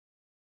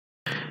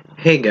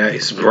Hey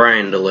guys,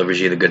 Brian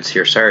delivers you the goods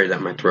here. Sorry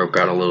that my throat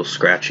got a little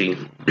scratchy.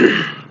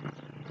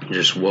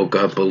 Just woke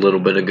up a little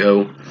bit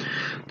ago,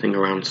 I think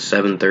around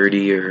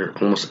 7:30 or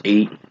almost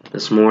 8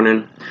 this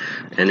morning,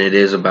 and it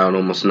is about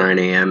almost 9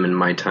 a.m. in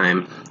my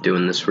time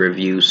doing this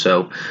review.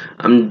 So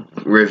I'm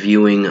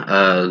reviewing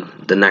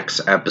the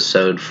next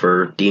episode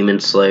for Demon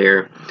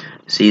Slayer,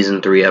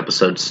 Season 3,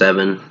 Episode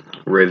 7,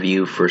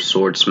 review for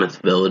Swordsmith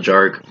Village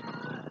Arc.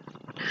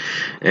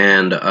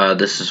 And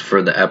this is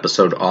for the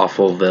episode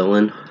Awful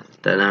Villain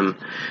that I'm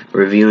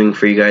reviewing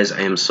for you guys.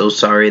 I am so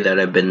sorry that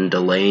I've been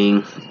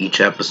delaying each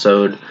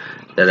episode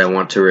that I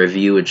want to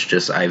review. It's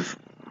just I've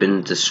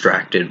been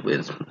distracted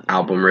with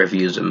album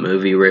reviews and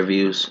movie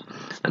reviews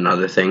and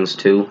other things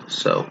too,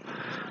 so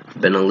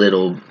I've been a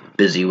little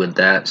busy with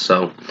that.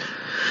 So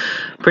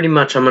pretty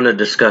much I'm going to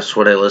discuss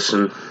what I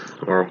listen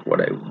or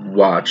what I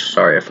watch.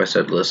 Sorry if I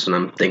said listen,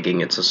 I'm thinking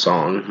it's a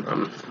song.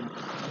 I'm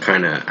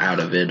kind of out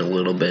of it a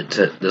little bit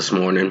this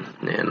morning,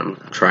 and I'm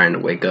trying to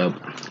wake up.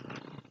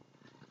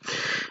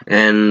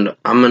 And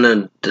I'm going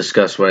to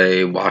discuss what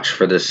I watched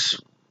for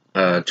this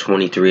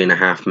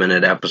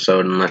 23.5-minute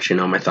episode and let you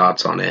know my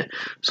thoughts on it.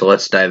 So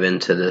let's dive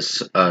into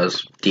this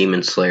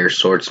Demon Slayer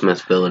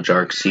Swordsmith Village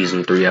Arc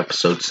Season 3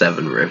 Episode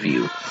 7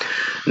 review.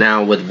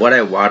 Now, with what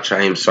I watch,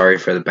 I am sorry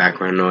for the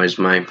background noise.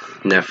 My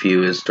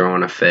nephew is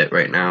throwing a fit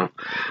right now.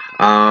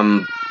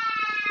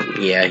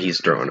 Yeah, he's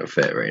throwing a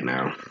fit right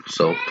now.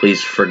 So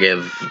please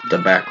forgive the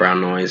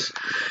background noise.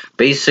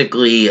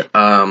 Basically,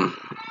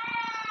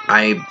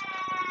 I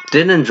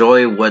did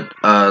enjoy what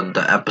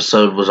the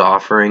episode was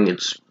offering.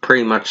 It's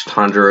pretty much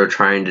Tanjiro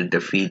trying to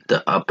defeat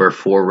the upper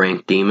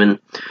 4-ranked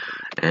demon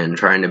and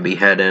trying to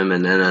behead him,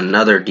 and then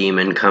another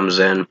demon comes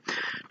in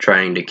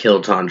trying to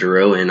kill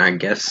Tanjiro, and I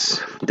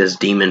guess this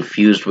demon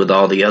fused with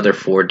all the other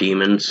 4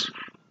 demons.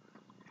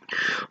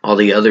 All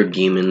the other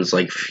demons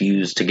like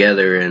fused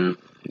together and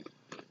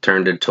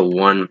turned into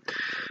one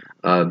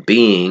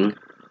being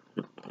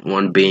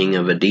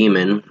of a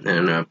demon,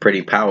 and a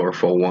pretty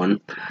powerful one.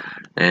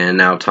 And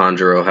now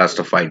Tanjiro has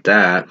to fight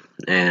that,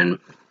 and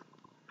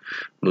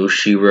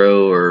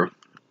Mushiro or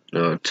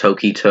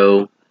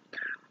Tokito,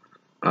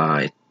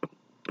 I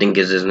think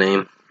is his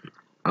name,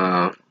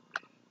 or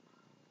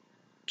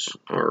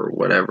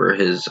whatever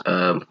his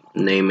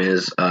name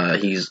is.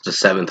 He's the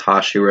 7th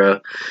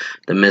Hashira,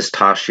 the Mist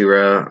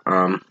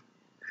Hashira.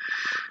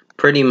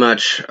 Pretty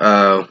much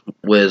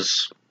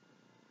was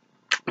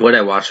what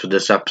I watched with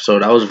this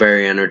episode. I was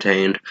very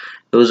entertained.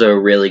 It was a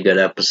really good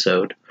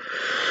episode.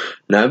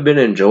 Now, I've been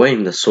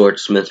enjoying the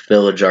Swordsmith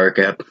Village Arc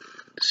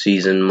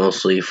season,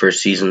 mostly for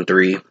Season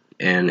 3,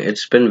 and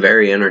it's been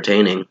very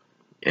entertaining.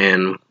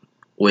 And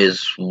with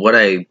what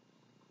I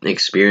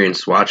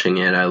experienced watching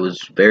it, I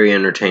was very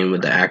entertained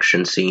with the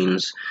action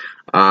scenes.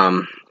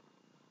 Mishiro,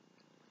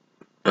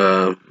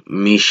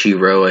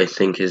 I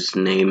think his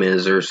name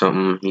is, or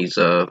something. He's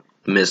a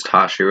Mist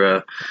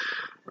Hashira,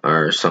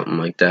 or something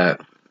like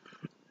that.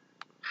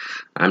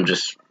 I'm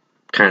just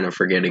kind of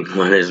forgetting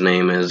what his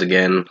name is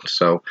again.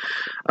 So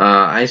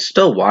I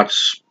still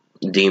watch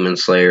Demon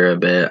Slayer a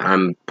bit.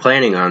 I'm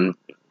planning on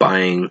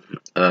buying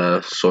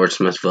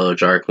Swordsmith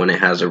Village Arc when it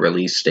has a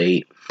release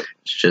date.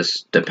 It's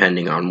just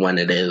depending on when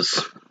it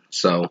is.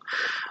 So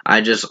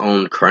I just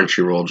own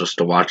Crunchyroll just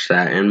to watch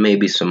that, and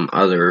maybe some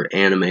other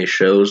anime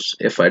shows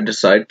if I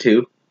decide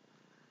to.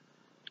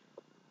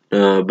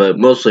 But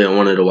mostly I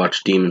wanted to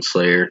watch Demon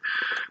Slayer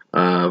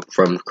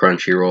from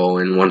Crunchyroll,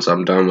 and once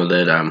I'm done with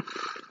it,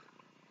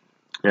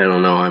 I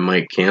don't know, I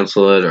might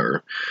cancel it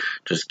or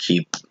just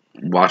keep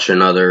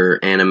watching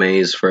other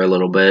animes for a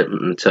little bit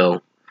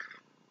until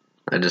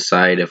I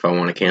decide if I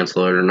want to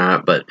cancel it or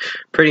not. But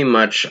pretty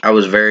much, I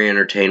was very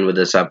entertained with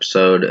this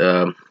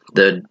episode.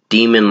 The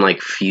demon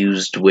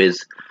fused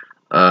with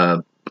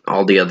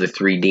all the other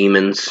 3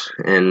 demons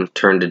and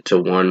turned into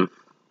one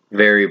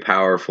very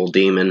powerful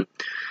demon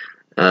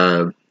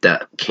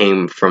that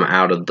came from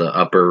out of the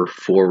upper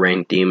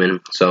 4-ranked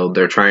demon. So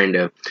they're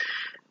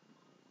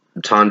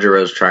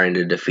Tanjiro's trying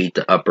to defeat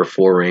the upper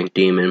 4-ranked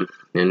demon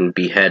and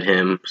behead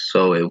him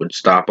so it would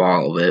stop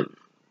all of it.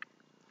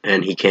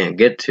 And he can't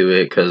get to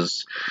it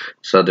because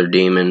this other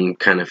demon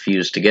kind of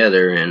fused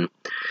together, and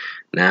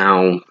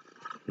now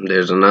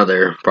there's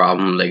another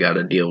problem they got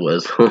to deal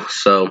with.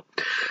 So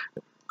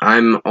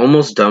I'm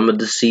almost done with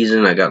the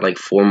season. I got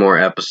 4 more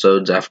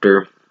episodes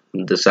after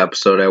this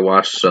episode I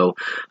watched. So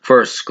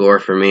for a score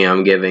for me,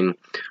 I'm giving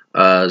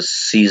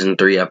Season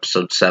 3,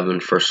 Episode 7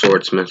 for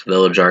Swordsmith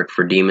Village Arc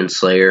for Demon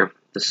Slayer,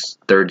 this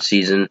 3rd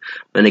season. I'm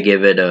going to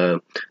give it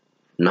a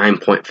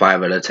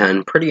 9.5 out of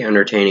 10. Pretty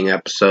entertaining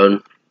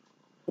episode.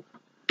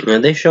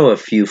 And they show a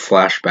few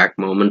flashback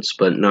moments,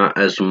 but not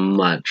as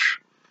much.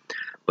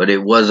 But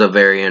it was a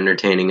very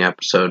entertaining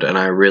episode, and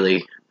I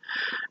really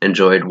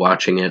enjoyed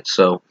watching it.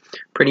 So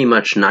pretty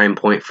much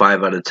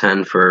 9.5 out of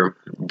 10 for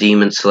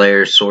Demon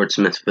Slayer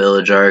Swordsmith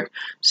Village Arc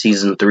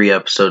Season 3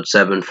 Episode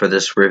 7 for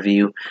this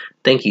review.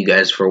 Thank you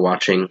guys for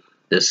watching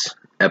this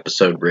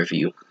episode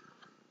review.